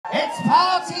It's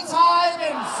party time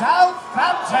in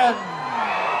Southampton!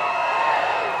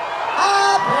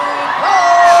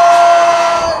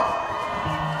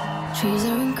 Trees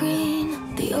aren't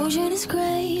green, the ocean is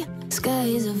grey, sky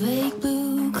is a vague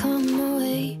blue, come my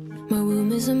way. My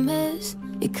room is a mess,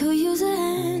 it could use a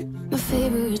hand. My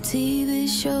favorite TV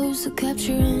shows to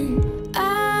capture in.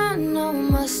 I know I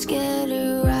must get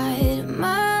it right,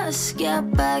 must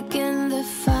get back in the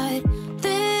fight.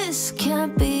 This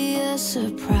can't be a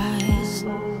surprise,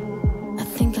 I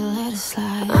think I'll let it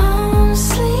slide. I'm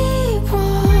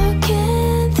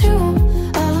sleepwalking through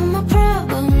all of my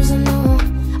problems, I know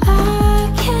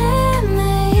I can't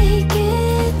make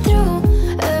it through.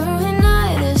 Every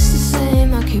night it's the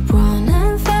same, I keep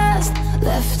running fast,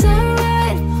 left and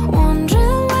right,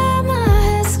 wondering where my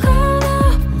head's gone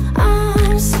now.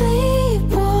 I'm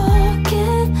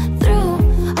sleepwalking through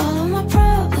all of my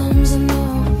problems, I know.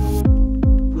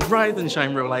 Rise and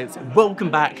shine, real lights. Welcome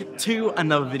back to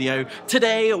another video.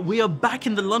 Today we are back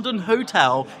in the London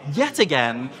hotel yet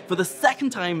again for the second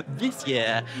time this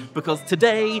year, because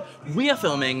today we are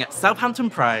filming Southampton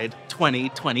Pride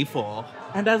 2024.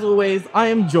 And as always, I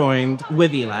am joined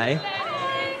with Eli.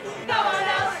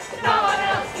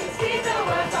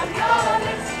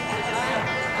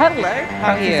 Hello,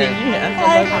 how are you?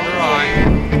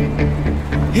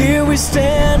 Here we're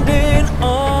standing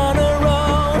on our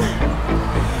own,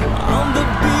 on the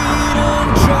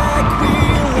beaten track. We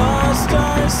lost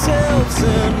ourselves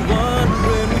and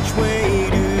wondering which way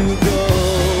to go.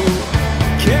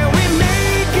 Can we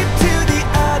make it to the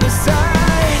other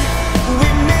side? We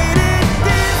made it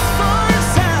this far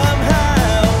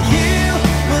somehow. You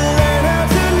will learn how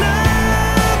to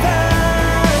love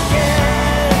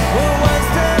again. We're one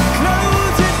step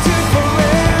closer to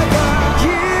forever.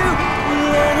 You will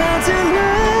learn how to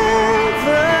love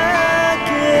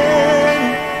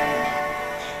again.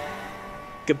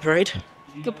 Good parade?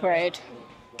 Good parade.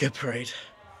 Good parade.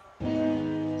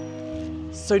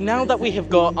 So now that we have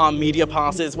got our media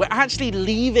passes, we're actually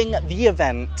leaving the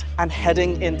event and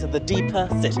heading into the deeper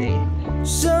city.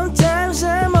 Sometimes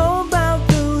I'm all about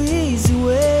the easy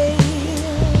way.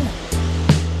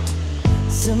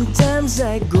 Sometimes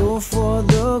I go for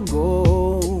the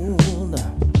gold.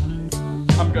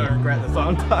 I'm gonna regret this,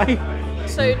 aren't I?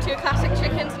 So 2 classic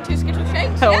chickens and 2 Skittle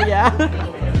shakes. Hell yeah.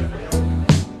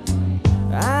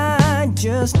 I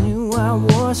just knew I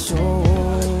was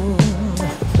home.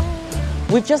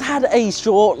 We've just had a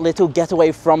short little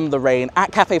getaway from the rain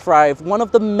at Cafe Thrive, one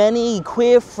of the many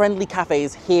queer-friendly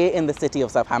cafes here in the city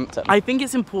of Southampton. I think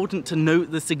it's important to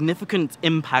note the significant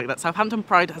impact that Southampton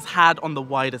Pride has had on the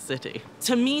wider city.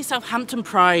 To me, Southampton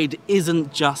Pride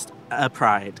isn't just a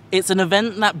pride. It's an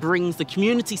event that brings the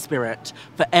community spirit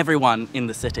for everyone in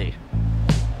the city.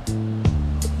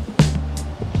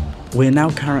 We're now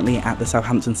currently at the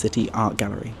Southampton City Art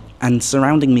Gallery, and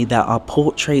surrounding me there are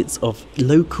portraits of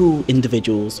local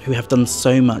individuals who have done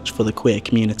so much for the queer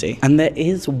community. And there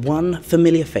is one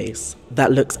familiar face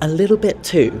that looks a little bit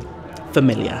too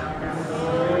familiar.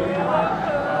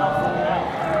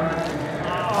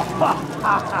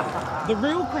 The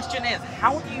real question is,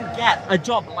 how do you get a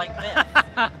job like this?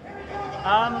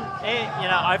 You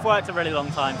know, I've worked a really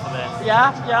long time for this.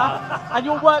 Yeah, yeah. And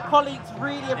your work colleagues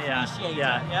really appreciate it.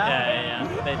 Yeah,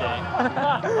 they do.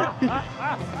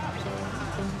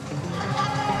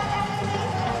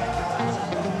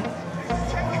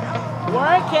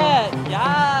 Work it,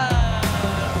 yeah.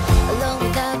 Alone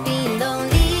without being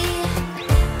lonely,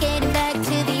 getting back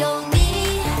to the old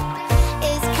me.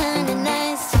 It's kinda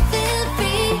nice to feel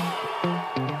free.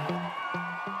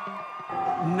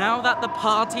 Now that the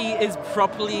party is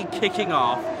properly kicking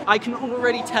off, I can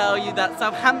already tell you that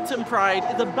Southampton Pride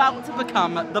is about to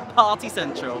become the party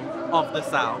central of the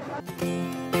South.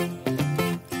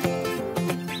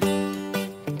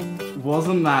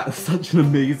 Wasn't that such an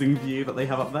amazing view that they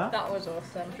have up there? That was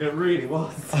awesome. It really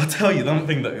was. I'll tell you one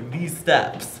thing though, these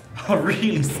steps are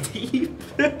really steep.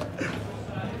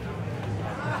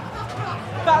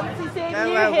 Fancy seeing you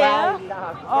here.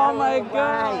 Oh my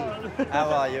god. How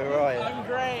are you? All right. I'm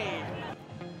great.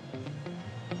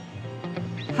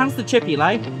 How's the chip,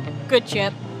 Eli? Good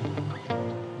chip.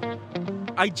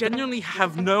 I genuinely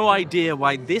have no idea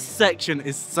why this section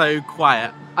is so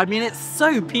quiet. I mean, it's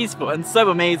so peaceful and so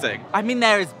amazing. I mean,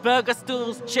 there is burger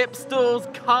stalls, chip stalls,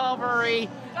 carvery,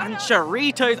 and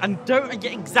churritos, and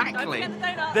exactly.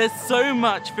 There's so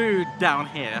much food down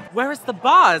here. Whereas the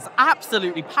bar is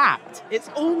absolutely packed. It's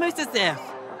almost as if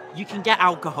you can get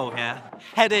alcohol here.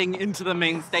 Heading into the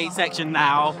main stage section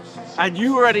now, and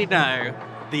you already know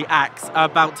the acts are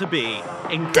about to be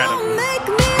incredible. Don't make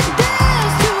me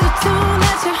dance to the tune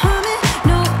that you're humming.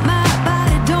 No, my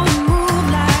body don't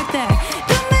move like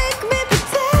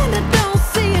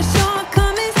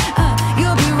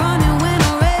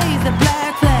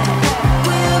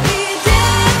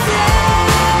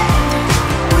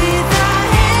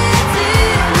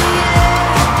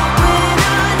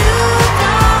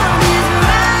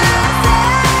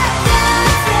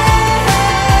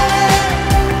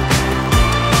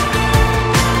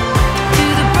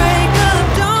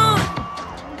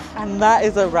that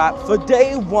is a wrap for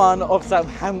day 1 of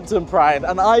Southampton Pride,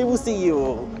 and I will see you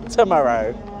all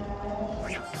tomorrow.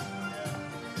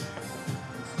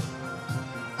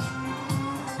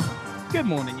 Good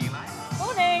morning, Eli.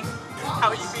 Morning. How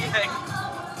are you feeling?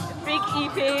 Big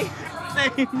EP.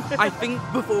 I think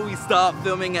before we start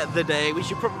filming the day, we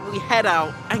should probably head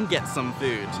out and get some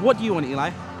food. What do you want, Eli?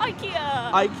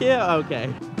 IKEA. IKEA?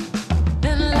 Okay.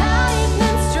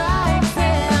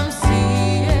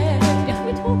 If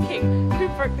we're talking, who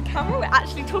broke the camera? We're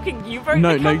actually talking, you broke the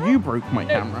camera? No, you broke my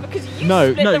camera. Because you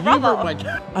No, split the you rubber. broke my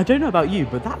camera. I don't know about you,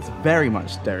 but that's very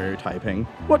much stereotyping.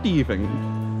 What do you think?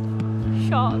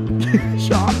 Shark.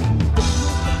 Shark.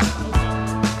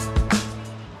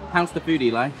 How's the food,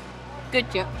 Eli? Good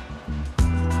chip.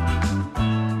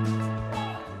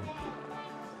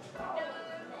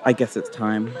 I guess it's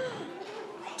time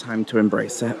to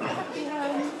embrace it.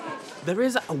 There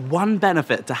is one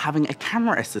benefit to having a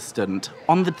camera assistant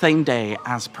on the same day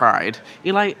as Pride.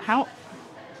 Eli, how?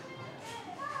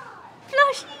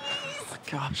 Plushies! Oh my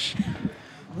gosh.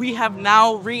 We have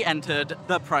now re-entered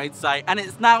the Pride site, and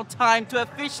it's now time to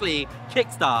officially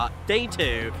kickstart day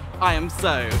 2. I am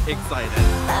so excited.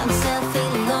 I'm still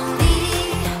feeling lonely.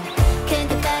 Can't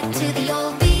get back to the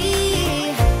old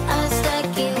me. I was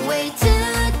stuck in way too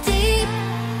deep.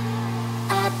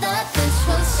 I thought this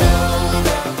was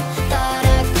over. Thought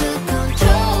I could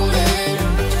control it.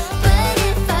 But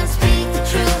if I speak the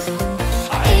truth,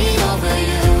 I ain't over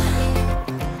you.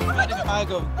 I did a bag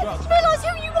of I just realised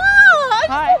who you are!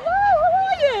 I just don't know, how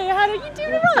are you? How are you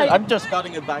doing alright? I'm just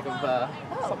getting a bag of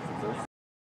substances.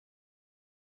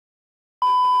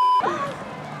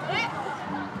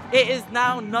 It is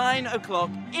now 9 o'clock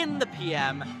in the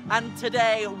PM, and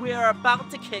today we are about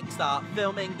to kickstart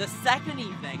filming the second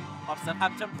evening of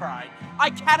Southampton Pride.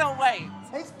 I cannot wait!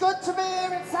 It's good to be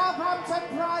here in Southampton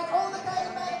Pride. All the day,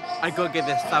 mate. I gotta give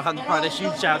this Southampton Pride a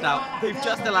huge shout out. They've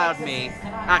just allowed me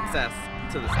access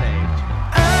to the stage.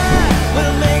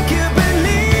 Will make you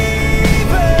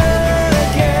believe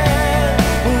again.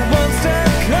 One step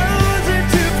closer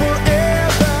to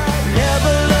forever.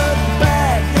 Never look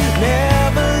back,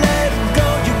 never let go.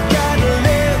 You gotta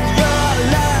live your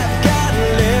life, gotta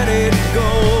let it go.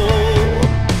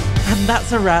 And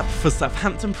that's a wrap for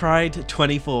Southampton Pride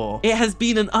 24. It has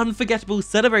been an unforgettable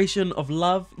celebration of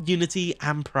love, unity,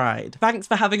 and pride. Thanks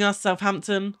for having us,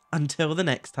 Southampton. Until the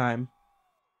next time.